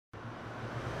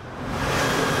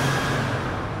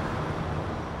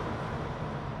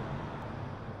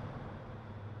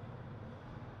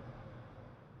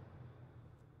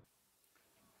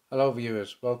Hello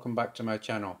viewers, welcome back to my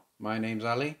channel. My name's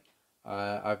Ali.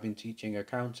 I've been teaching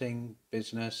accounting,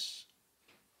 business,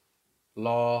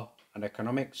 law and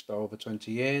economics for over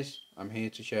 20 years. I'm here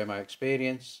to share my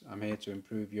experience. I'm here to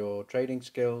improve your trading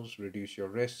skills, reduce your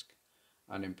risk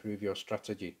and improve your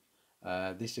strategy.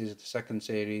 This is the second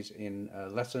series in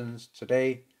lessons.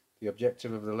 Today, the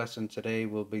objective of the lesson today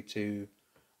will be to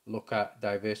look at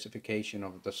diversification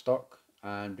of the stock,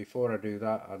 and before I do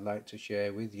that I'd like to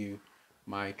share with you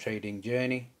my trading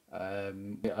journey.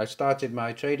 I started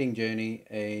my trading journey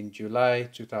in July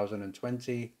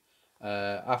 2020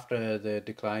 after the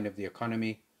decline of the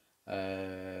economy,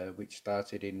 which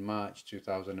started in March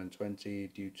 2020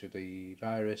 due to the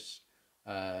virus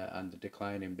and the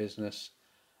decline in business.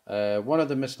 One of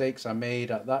the mistakes I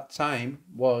made at that time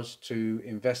was to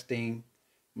investing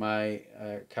my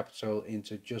capital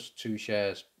into just two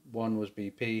shares. One was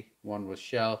BP, one was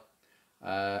Shell,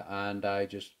 and I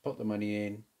just put the money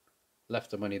in,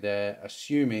 left the money there,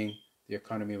 assuming the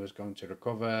economy was going to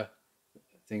recover,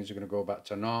 things are going to go back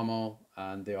to normal,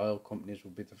 and the oil companies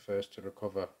would be the first to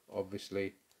recover.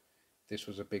 Obviously, this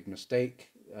was a big mistake.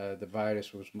 The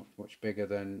virus was much bigger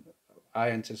than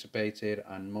I anticipated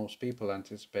and most people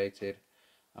anticipated,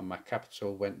 and my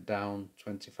capital went down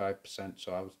 25%,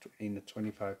 so I was in a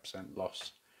 25%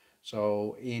 loss.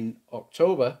 So in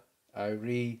October, I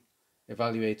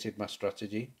re-evaluated my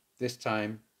strategy. This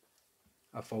time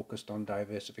I focused on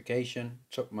diversification,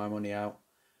 took my money out,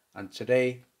 and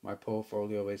today my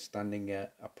portfolio is standing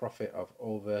at a profit of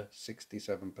over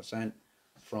 67%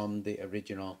 from the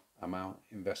original amount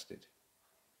invested.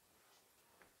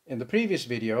 In the previous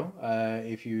video,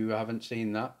 if you haven't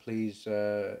seen that, please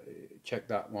check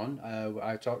that one.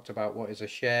 I talked about what is a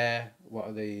share, what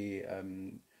are the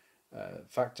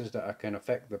factors that can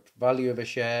affect the value of a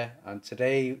share, and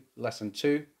today, lesson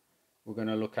 2, we're going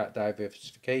to look at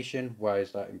diversification. Why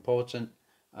is that important,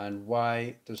 and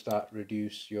why does that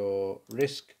reduce your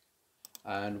risk,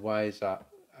 and why is that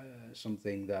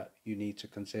something that you need to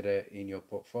consider in your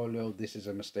portfolio. This is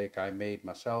a mistake I made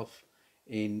myself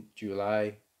in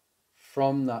July.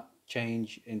 From that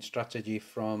change in strategy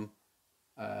from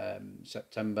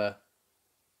September,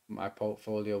 my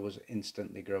portfolio was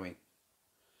instantly growing.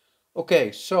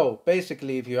 Okay, so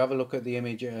basically if you have a look at the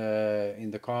image in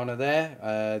the corner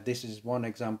there, this is one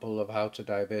example of how to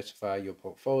diversify your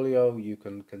portfolio. You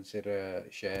can consider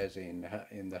shares in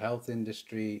the health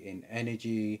industry, in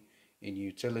energy, in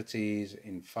utilities,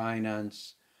 in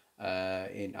finance,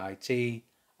 in IT,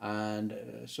 and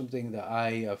something that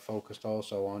I have focused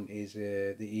also on is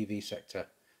the EV sector.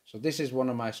 So this is one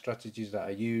of my strategies that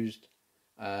I used,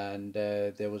 and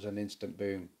there was an instant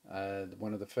boom.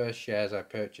 One of the first shares I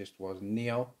purchased was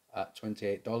NEO at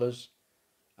 $28.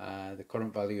 The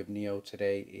current value of NEO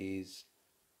today is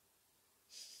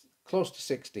close to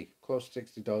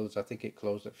 $60. I think it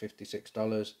closed at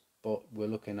 $56, but we're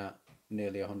looking at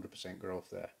nearly 100% growth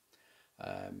there.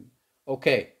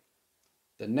 Okay,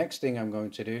 the next thing I'm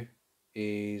going to do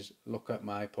is look at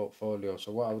my portfolio.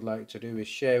 So what I would like to do is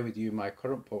share with you my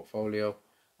current portfolio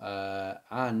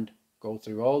and go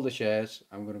through all the shares.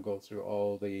 I'm going to go through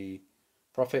all the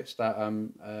profits that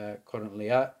I'm currently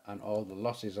at and all the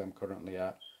losses I'm currently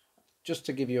at, just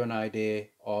to give you an idea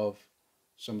of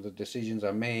some of the decisions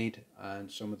I made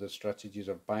and some of the strategies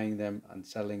of buying them and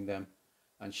selling them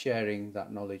and sharing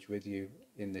that knowledge with you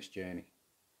in this journey.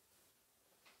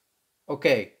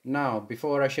 Okay, now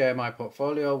before I share my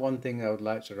portfolio, one thing I would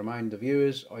like to remind the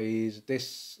viewers is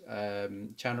this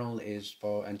channel is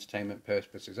for entertainment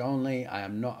purposes only. I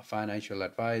am not a financial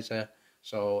advisor,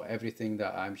 so everything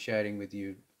that I'm sharing with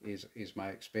you is my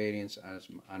experience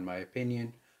and my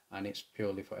opinion, and it's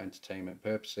purely for entertainment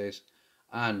purposes.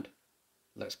 And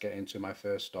let's get into my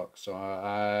first stock.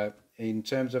 So in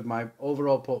terms of my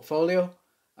overall portfolio,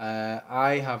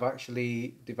 I have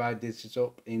actually divided this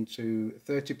up into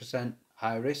 30%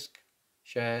 high risk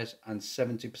shares and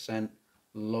 70%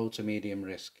 low to medium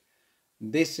risk.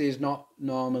 This is not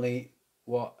normally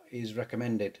what is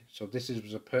recommended. So this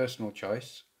is a personal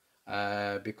choice,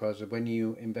 because when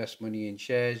you invest money in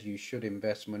shares, you should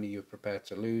invest money you're prepared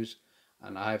to lose.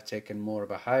 And I've taken more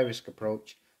of a high risk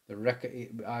approach.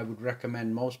 I would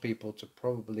recommend most people to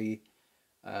probably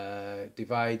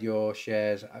divide your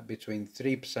shares at between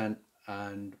 3%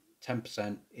 and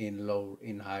 10%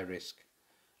 in high risk,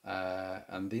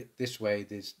 and this way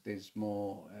there's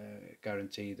more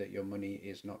guarantee that your money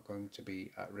is not going to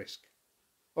be at risk.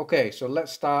 Okay, so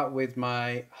let's start with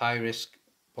my high risk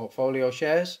portfolio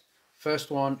shares. First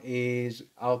one is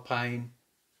Alpine,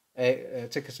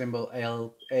 ticker symbol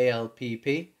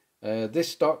ALPP. This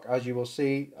stock, as you will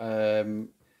see,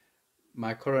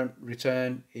 My current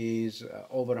return is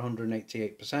over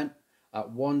 188%. At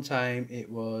one time it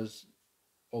was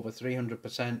over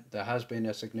 300%. There has been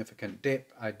a significant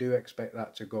dip. I do expect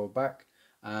that to go back.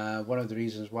 One of the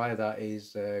reasons why that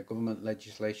is government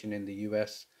legislation in the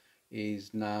US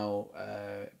is now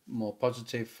more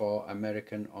positive for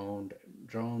American owned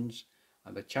drones,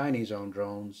 and the Chinese owned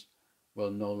drones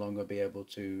will no longer be able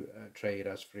to trade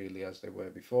as freely as they were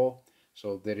before.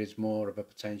 So there is more of a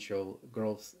potential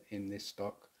growth in this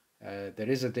stock. There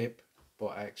is a dip, but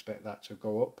I expect that to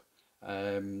go up.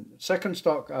 Second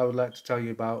stock I would like to tell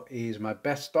you about is my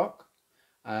best stock.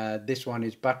 This one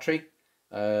is battery.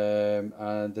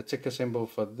 And the ticker symbol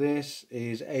for this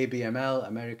is ABML,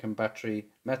 American Battery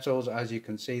Metals. As you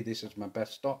can see, this is my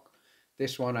best stock.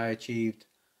 This one I achieved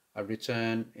a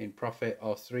return in profit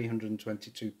of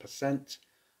 322%.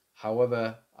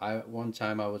 However, at one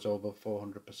time I was over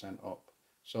 400% up.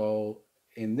 So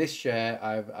in this share,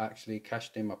 I've actually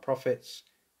cashed in my profits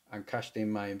and cashed in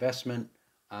my investment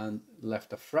and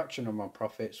left a fraction of my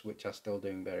profits, which are still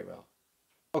doing very well.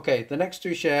 Okay, the next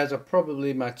two shares are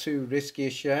probably my two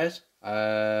riskiest shares,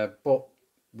 but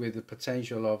with the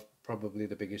potential of probably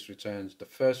the biggest returns. The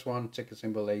first one, ticker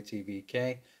symbol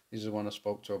ATVK, this is the one I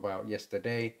spoke to about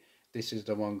yesterday. This is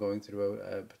the one going through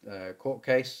a court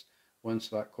case. Once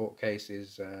that court case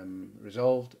is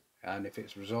resolved, and if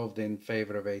it's resolved in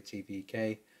favor of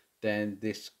ATVK, then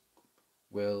this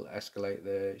will escalate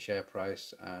the share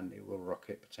price and it will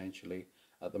rocket potentially.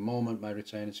 At the moment, my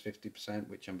return is 50%,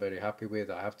 which I'm very happy with.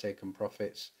 I have taken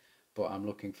profits, but I'm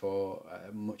looking for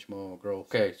much more growth.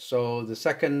 Okay, so the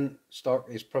second stock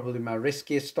is probably my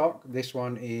riskiest stock. This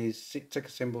one is ticker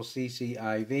symbol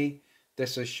CCIV.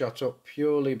 This has shot up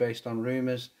purely based on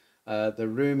rumors. The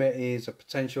rumor is a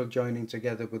potential joining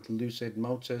together with Lucid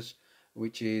Motors,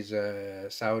 which is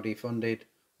Saudi funded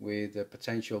with a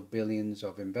potential billions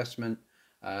of investment.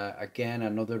 Again,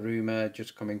 another rumor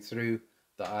just coming through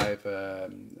that I've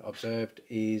observed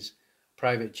is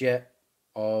private jet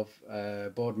of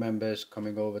board members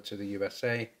coming over to the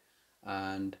USA,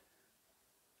 and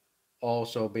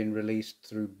also been released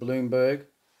through Bloomberg.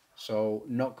 So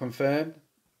not confirmed,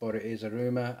 but it is a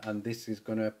rumor, and this is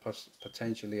going to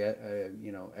potentially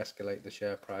escalate the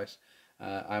share price.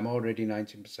 I'm already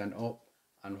 19% up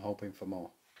and hoping for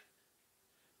more.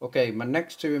 Okay, my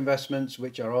next two investments,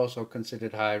 which are also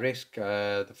considered high risk.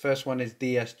 The first one is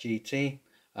DSGT.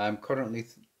 I'm currently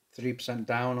 3%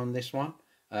 down on this one.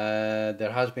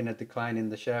 There has been a decline in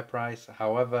the share price.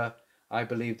 However, I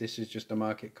believe this is just a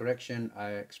market correction.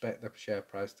 I expect the share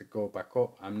price to go back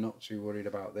up. I'm not too worried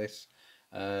about this.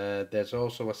 There's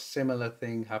also a similar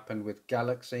thing happened with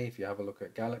Galaxy. If you have a look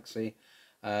at Galaxy,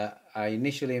 I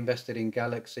initially invested in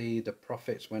Galaxy. The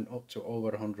profits went up to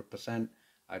over 100%.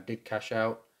 I did cash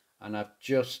out, and I've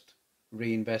just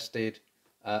reinvested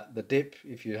at the dip.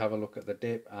 If you have a look at the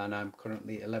dip, and I'm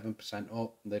currently 11%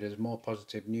 up. There is more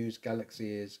positive news.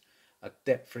 Galaxy is a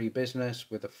debt-free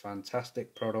business with a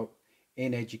fantastic product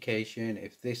in education.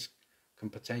 If this can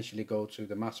potentially go to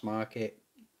the mass market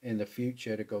in the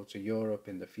future, to go to Europe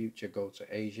in the future, go to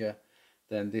Asia,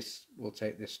 then this will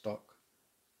take this stock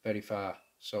very far.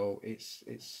 So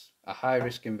it's a high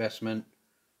risk investment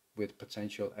with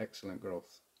potential excellent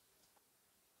growth.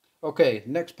 Okay,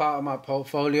 next part of my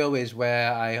portfolio is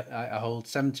where I hold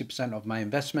 70% of my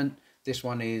investment. This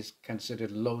one is considered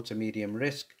low to medium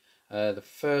risk. The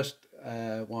first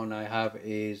one I have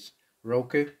is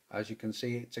Roku. As you can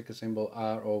see, ticker symbol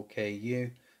ROKU.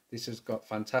 This has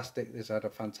had a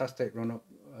fantastic run up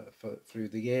through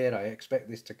the year. I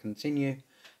expect this to continue.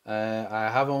 I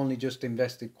have only just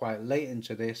invested quite late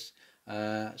into this,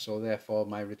 so therefore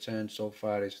my return so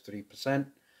far is 3%.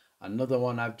 Another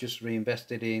one I've just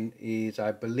reinvested in is,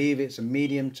 I believe it's a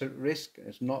medium to risk.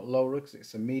 It's not low risk,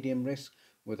 it's a medium risk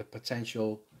with a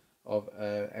potential of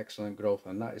excellent growth,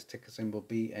 and that is ticker symbol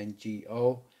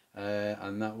BNGO,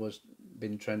 and that was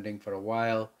been trending for a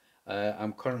while.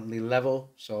 I'm currently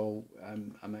level, so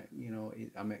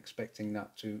I'm expecting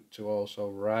that to also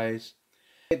rise.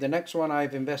 The next one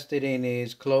I've invested in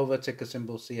is Clover, ticker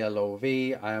symbol CLOV.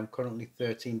 I am currently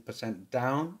 13%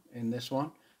 down in this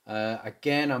one.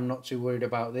 Again, I'm not too worried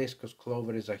about this because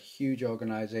Clover is a huge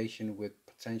organization with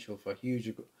potential for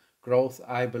huge growth.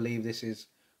 I believe this is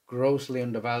grossly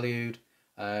undervalued.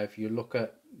 If you look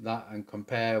at that and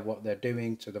compare what they're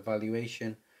doing to the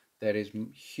valuation, there is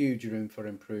huge room for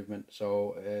improvement.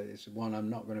 So it's one I'm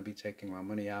not going to be taking my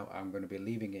money out. I'm going to be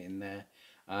leaving it in there,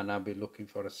 and I'll be looking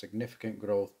for a significant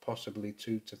growth, possibly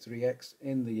 2 to 3x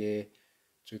in the year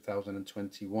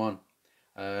 2021.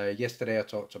 Yesterday I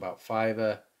talked about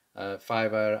Fiverr.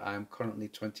 Fiverr, I'm currently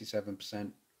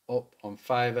 27% up on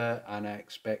Fiverr, and I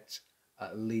expect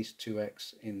at least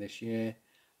 2x in this year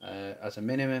as a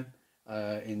minimum.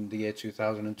 In the year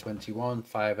 2021,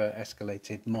 Fiverr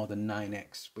escalated more than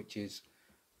 9x, which is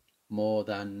more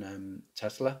than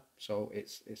Tesla. So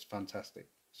it's fantastic.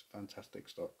 It's a fantastic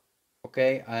stock.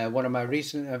 Okay, one of my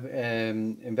recent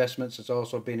investments has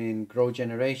also been in Grow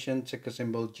Generation, ticker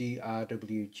symbol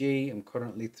GRWG. I'm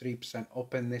currently 3%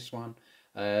 up in this one.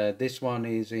 This one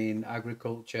is in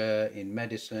agriculture, in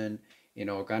medicine, in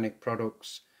organic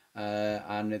products,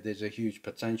 and there's a huge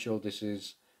potential. This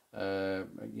is,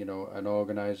 an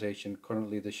organization.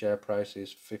 Currently, the share price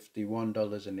is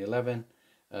 $51.11,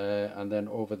 and then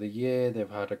over the year they've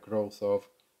had a growth of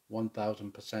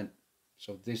 1,000%.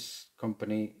 So this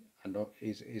company and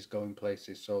is going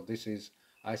places. So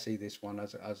I see this one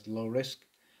as low risk.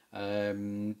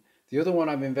 The other one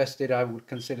I've invested, I would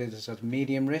consider this as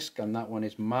medium risk, and that one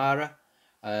is Mara,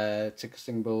 ticker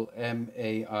symbol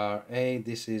MARA.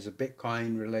 This is a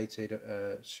Bitcoin related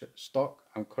stock.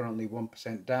 I'm currently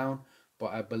 1% down, but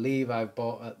I believe I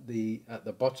bought at the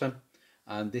bottom,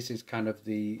 and this is kind of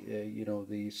the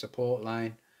the support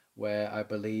line where I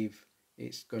believe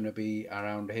it's going to be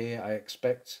around here. I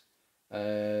expect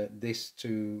this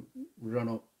to run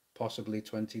up possibly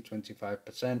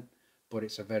 20-25%, but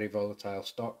it's a very volatile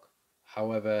stock.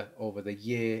 However, over the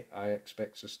year, I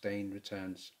expect sustained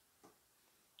returns.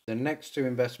 The next two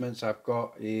investments I've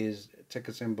got is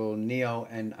ticker symbol NEO,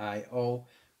 NIO,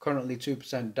 currently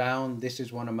 2% down. This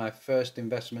is one of my first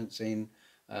investments in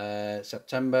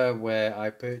September, where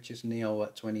I purchased NEO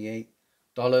at $28.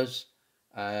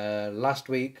 Last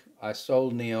week I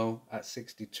sold NEO at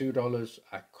 $62.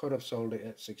 I could have sold it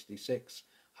at $66.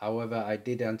 However, I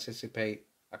did anticipate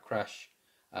a crash,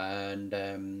 and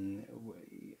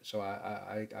so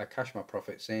I cashed my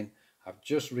profits in. I've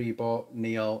just rebought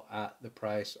NEO at the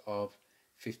price of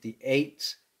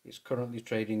 58. It's currently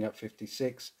trading at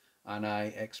 56, and I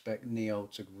expect NEO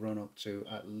to run up to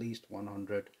at least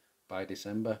 100 by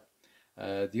December.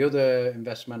 The other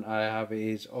investment I have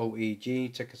is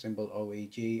OEG, ticker symbol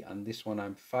OEG, and this one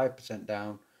I'm 5%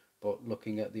 down, but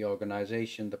looking at the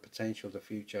organization, the potential, the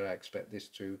future, I expect this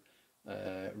to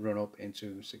run up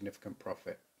into significant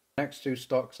profit. Next two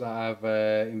stocks that I have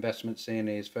investments in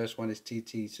is, first one is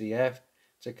TTCF,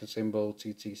 ticker symbol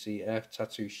TTCF,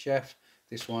 Tattoo Chef.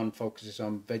 This one focuses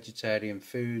on vegetarian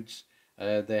foods.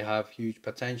 They have huge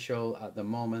potential at the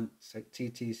moment.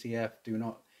 TTCF do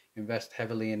not invest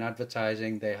heavily in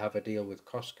advertising. They have a deal with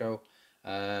Costco,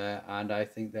 and I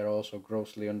think they're also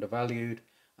grossly undervalued,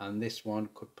 and this one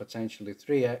could potentially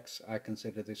 3x. I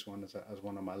consider this one as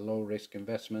one of my low risk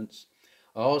investments.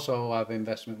 I also have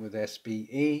investment with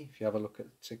SBE. If you have a look at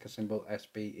ticker symbol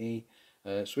SBE,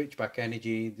 Switchback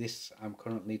Energy, this I'm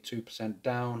currently 2%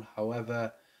 down.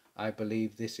 However, I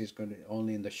believe this is going to,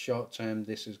 only in the short term,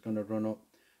 this is going to run up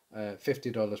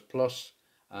 $50 plus.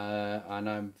 And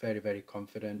I'm very, very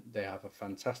confident. They have a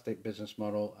fantastic business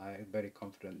model. I'm very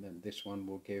confident that this one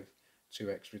will give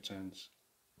 2x returns.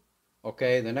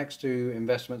 Okay, the next two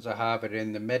investments I have are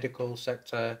in the medical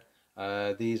sector.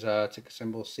 These are ticker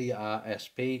symbol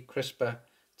CRSP, CRISPR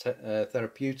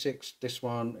Therapeutics. This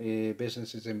one,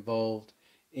 business is involved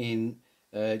in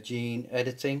gene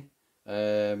editing.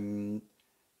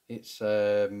 It's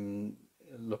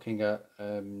looking at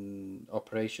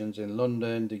operations in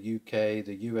London, the UK,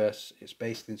 the US. It's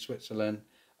based in Switzerland.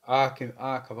 ARC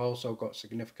have also got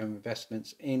significant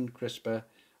investments in CRISPR.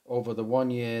 Over the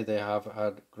 1 year, they have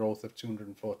had growth of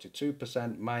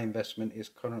 242%. My investment is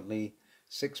currently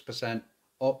 6%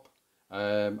 up.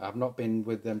 I've not been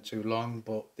with them too long,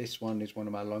 but this one is one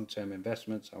of my long-term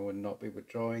investments. I will not be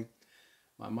withdrawing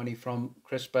my money from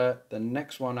CRISPR. The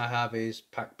next one I have is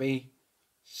PACB.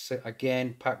 So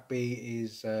again, PACB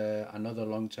is another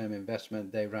long-term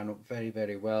investment. They ran up very,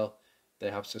 very well. They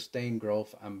have sustained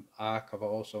growth, and ARC have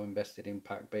also invested in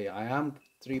PACB. I am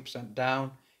 3%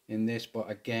 down in this, but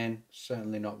again,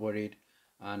 certainly not worried,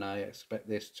 and I expect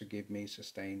this to give me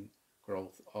sustained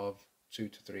growth of 2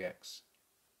 to 3x.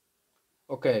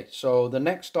 Okay, so the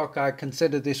next stock, I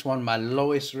consider this one my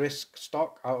lowest risk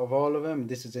stock out of all of them.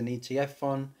 This is an ETF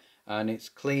fund, and it's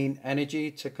Clean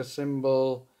Energy, ticker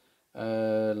symbol,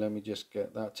 let me just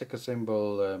get that, ticker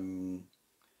symbol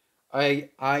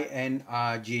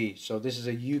INRG. So this is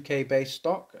a UK based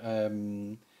stock.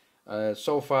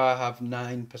 So far I have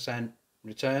 9%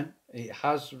 return. It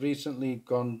has recently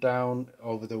gone down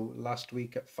over the last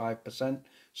week at 5%,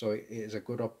 so it is a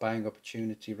good buying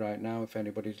opportunity right now if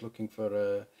anybody's looking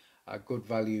for a good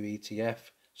value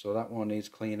ETF. So that one is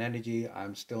Clean Energy.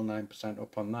 I'm still 9%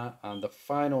 up on that. And the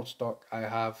final stock I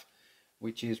have,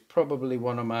 which is probably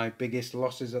one of my biggest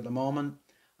losses at the moment,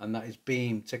 and that is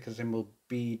Beam, ticker symbol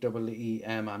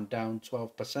BEEM. I'm down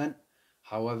 12%.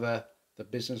 However, the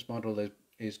business model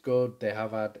is good. They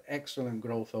have had excellent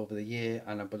growth over the year,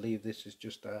 and I believe this is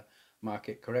just a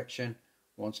market correction.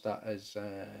 Once that has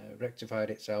rectified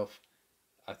itself,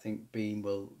 I think Beam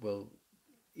will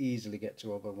easily get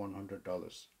to over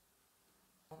 $100.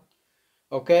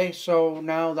 Okay, so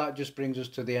now that just brings us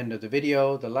to the end of the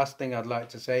video. The last thing I'd like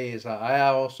to say is that I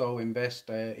also invest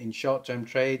in short-term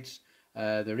trades.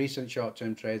 The recent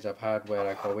short-term trades I've had where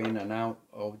I go in and out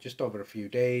just over a few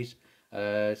days.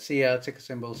 CL, ticker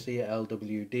symbol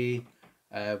CLWD,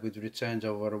 with returns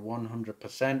over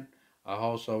 100%. I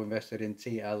also invested in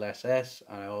TLSS,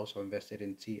 and I also invested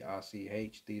in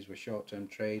TRCH. These were short-term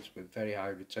trades with very high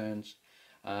returns,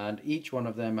 and each one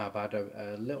of them have had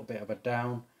a little bit of a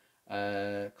down.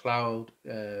 Cloud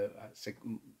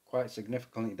quite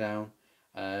significantly down,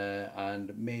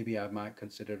 and maybe I might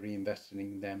consider reinvesting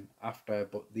in them after,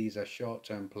 but these are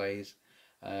short-term plays.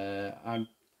 And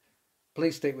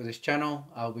please stick with this channel.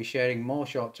 I'll be sharing more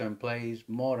short-term plays,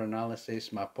 more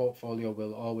analysis. My portfolio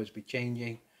will always be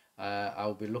changing.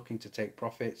 I'll be looking to take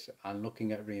profits and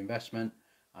looking at reinvestment,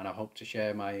 and I hope to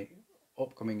share my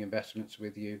upcoming investments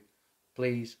with you.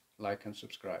 Please like and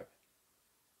subscribe.